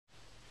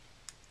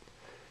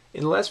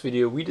In the last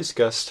video, we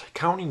discussed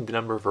counting the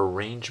number of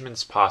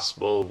arrangements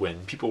possible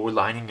when people were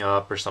lining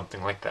up or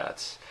something like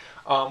that.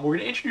 We're going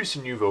to introduce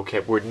a new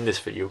vocab word in this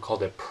video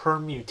called a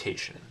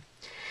permutation.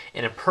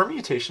 And a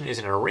permutation is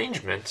an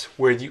arrangement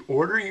where the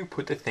order you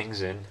put the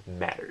things in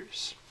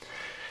matters.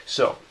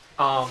 So,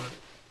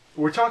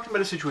 we're talking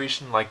about a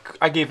situation like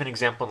I gave an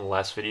example in the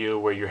last video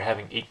where you're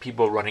having 8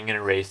 people running in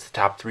a race, the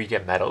top 3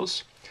 get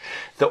medals.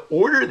 The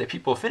order that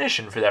people finish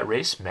in for that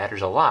race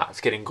matters a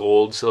lot. Getting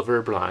gold, silver,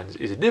 bronze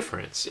is a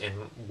difference in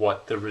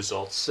what the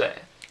results say.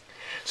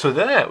 So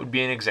that would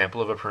be an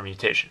example of a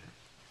permutation.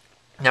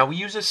 Now we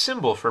use a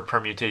symbol for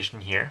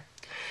permutation here.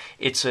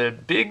 It's a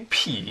big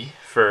P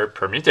for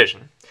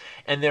permutation,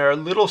 and there are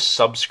little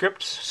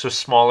subscripts, so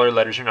smaller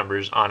letters or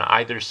numbers, on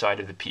either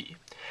side of the P.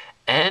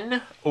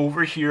 N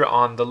over here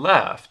on the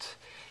left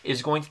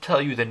is going to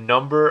tell you the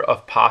number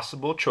of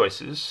possible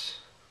choices.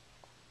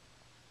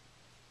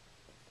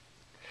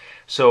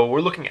 So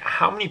we're looking at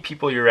how many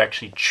people you're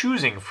actually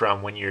choosing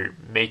from when you're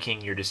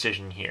making your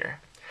decision here.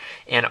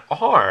 And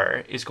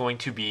R is going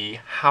to be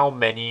how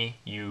many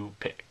you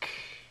pick.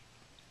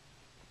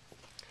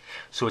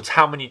 So it's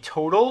how many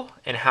total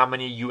and how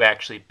many you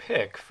actually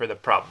pick for the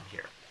problem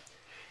here.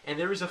 And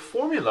there is a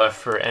formula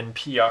for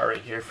NPR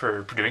right here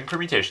for doing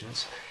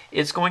permutations.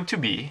 It's going to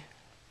be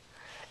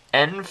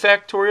n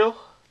factorial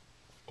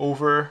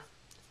over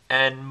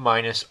n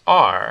minus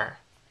r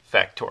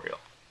factorial.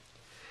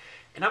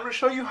 And I'm going to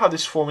show you how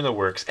this formula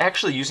works,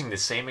 actually using the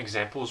same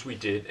examples we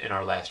did in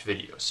our last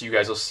video, so you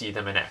guys will see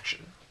them in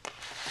action.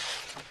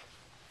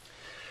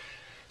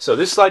 So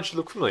this slide should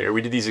look familiar.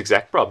 We did these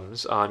exact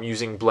problems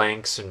using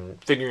blanks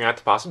and figuring out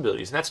the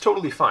possibilities, and that's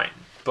totally fine.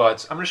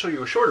 But I'm going to show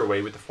you a shorter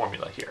way with the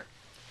formula here.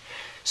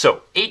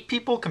 So 8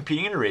 people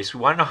competing in a race. We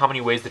want to know how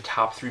many ways the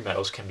top 3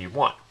 medals can be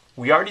won.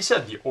 We already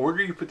said the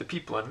order you put the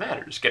people in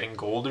matters. Getting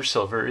gold or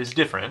silver is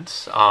different.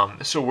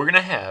 So we're going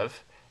to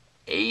have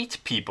 8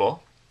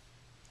 people,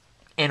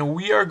 and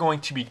we are going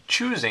to be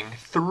choosing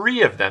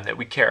 3 of them that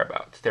we care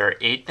about. There are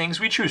 8 things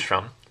we choose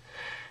from.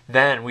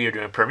 Then we are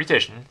doing a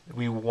permutation.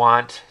 We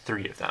want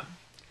 3 of them.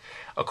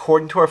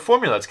 According to our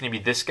formula, it's going to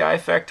be this guy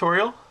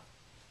factorial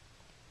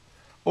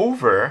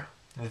over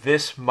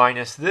this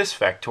minus this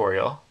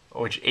factorial,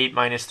 which 8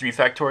 minus 3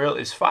 factorial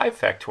is 5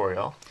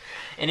 factorial.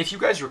 And if you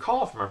guys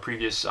recall from our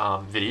previous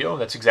video,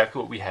 that's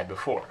exactly what we had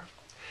before.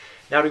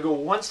 Now to go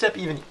one step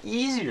even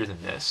easier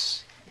than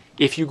this,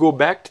 if you go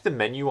back to the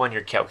menu on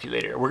your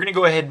calculator, we're going to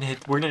go ahead and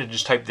we're going to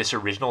just type this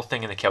original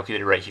thing in the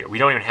calculator right here. We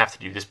don't even have to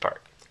do this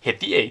part. Hit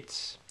the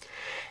 8s.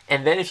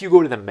 And then if you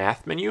go to the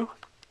math menu,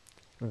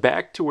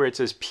 back to where it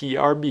says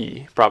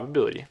PRB,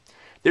 probability,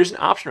 there's an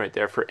option right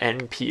there for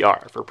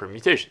NPR, for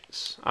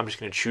permutations. I'm just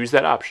going to choose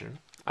that option.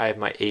 I have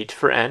my 8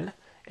 for N,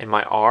 and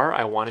my R,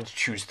 I wanted to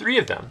choose 3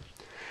 of them.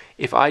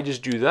 If I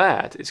just do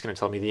that, it's going to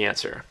tell me the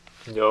answer.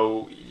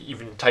 No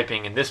even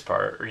typing in this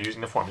part or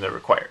using the formula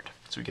required.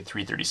 So we get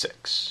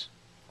 336.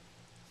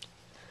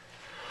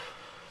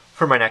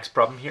 For my next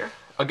problem here,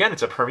 again,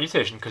 it's a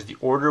permutation because the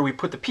order we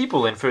put the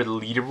people in for the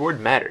leaderboard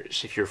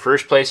matters. If you're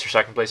first place or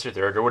second place or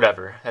third or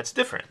whatever, that's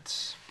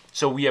different.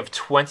 So we have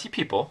 20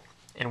 people,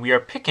 and we are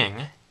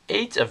picking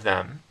 8 of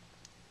them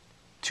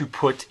to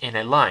put in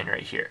a line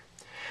right here.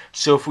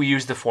 So if we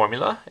use the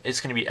formula, it's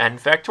going to be n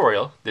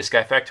factorial, this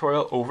guy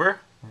factorial,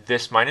 over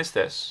this minus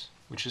this,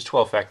 which is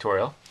 12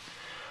 factorial.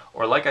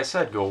 Or like I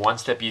said, go one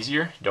step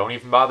easier. Don't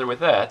even bother with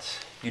that.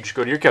 You just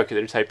go to your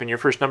calculator, type in your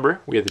first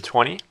number. We have the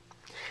 20.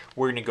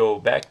 We're going to go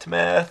back to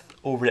math,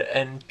 over to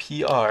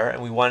NPR,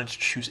 and we wanted to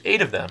choose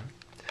 8 of them.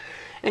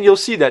 And you'll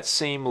see that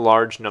same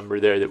large number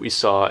there that we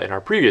saw in our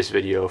previous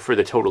video for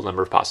the total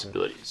number of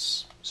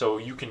possibilities. So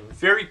you can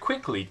very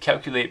quickly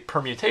calculate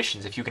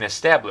permutations if you can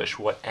establish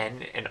what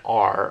N and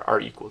R are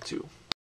equal to.